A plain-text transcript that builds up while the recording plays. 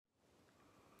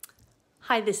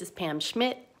Hi, this is Pam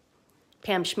Schmidt,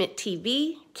 Pam Schmidt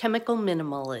TV, Chemical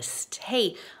Minimalist.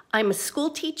 Hey, I'm a school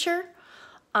teacher.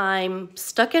 I'm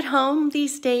stuck at home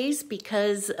these days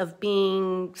because of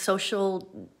being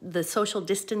the social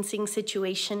distancing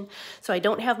situation. So I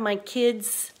don't have my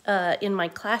kids in my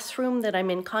classroom that I'm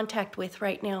in contact with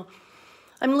right now.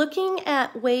 I'm looking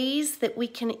at ways that we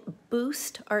can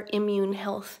boost our immune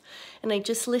health. And I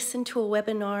just listened to a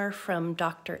webinar from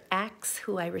Dr. Axe,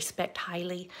 who I respect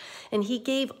highly. And he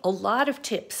gave a lot of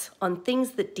tips on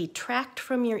things that detract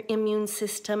from your immune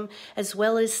system, as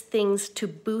well as things to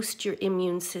boost your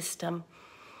immune system.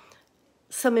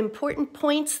 Some important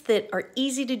points that are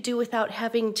easy to do without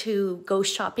having to go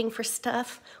shopping for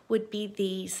stuff would be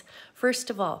these.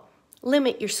 First of all,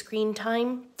 limit your screen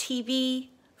time, TV,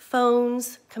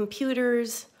 phones,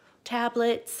 computers,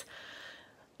 tablets.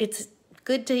 It's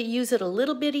good to use it a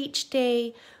little bit each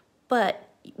day, but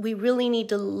we really need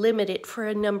to limit it for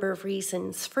a number of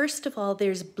reasons. First of all,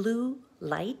 there's blue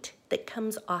light that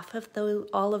comes off of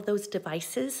all of those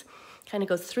devices, kind of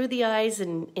goes through the eyes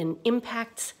and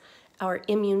impacts our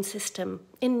immune system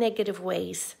in negative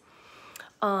ways.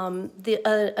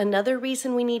 Another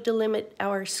reason we need to limit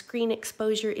our screen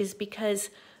exposure is because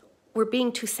we're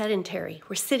being too sedentary.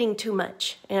 We're sitting too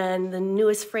much. And the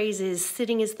newest phrase is,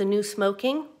 sitting is the new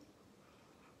smoking.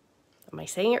 Am I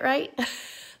saying it right?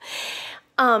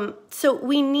 So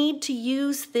we need to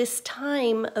use this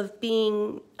time of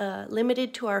being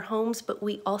limited to our homes, but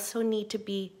we also need to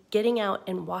be getting out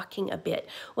and walking a bit.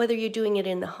 Whether you're doing it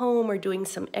in the home or doing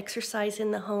some exercise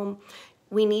in the home,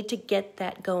 we need to get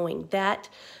that going. That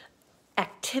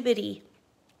activity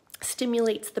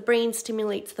stimulates the brain,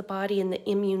 stimulates the body, and the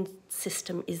immune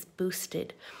system is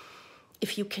boosted.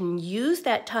 If you can use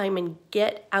that time and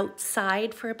get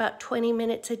outside for about 20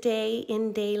 minutes a day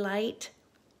in daylight,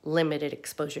 limited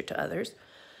exposure to others,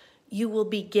 you will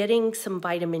be getting some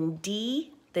vitamin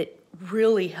D that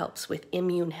really helps with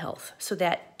immune health. So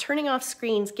that turning off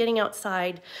screens, getting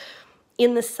outside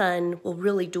in the sun will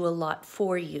really do a lot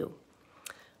for you.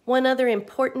 One other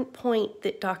important point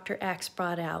that Dr. Axe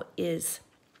brought out is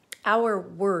our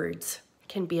words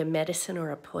can be a medicine or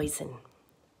a poison.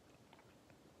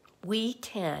 We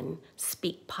can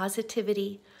speak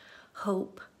positivity,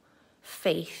 hope,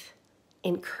 faith,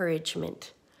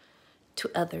 encouragement to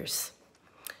others.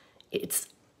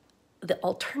 The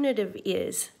alternative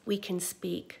is we can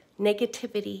speak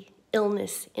negativity,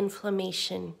 illness,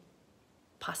 inflammation,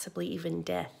 possibly even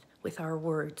death with our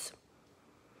words.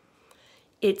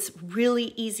 It's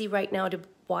really easy right now to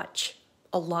watch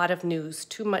a lot of news,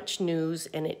 too much news,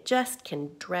 and it just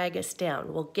can drag us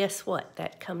down. Well, guess what?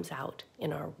 That comes out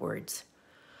in our words.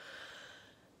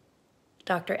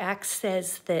 Dr. Axe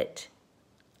says that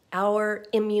our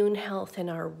immune health and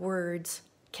our words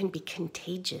can be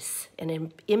contagious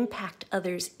and impact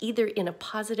others either in a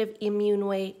positive immune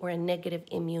way or a negative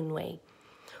immune way.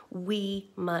 We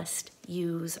must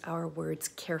use our words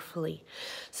carefully.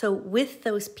 So with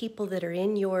those people that are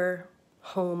in your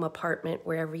home, apartment,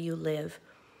 wherever you live,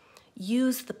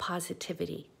 use the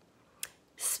positivity.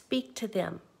 Speak to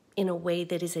them in a way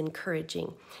that is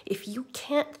encouraging. If you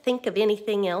can't think of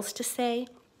anything else to say,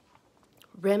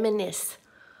 reminisce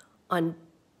on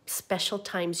special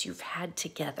times you've had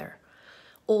together,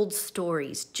 old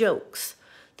stories, jokes,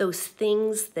 those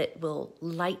things that will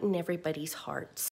lighten everybody's hearts.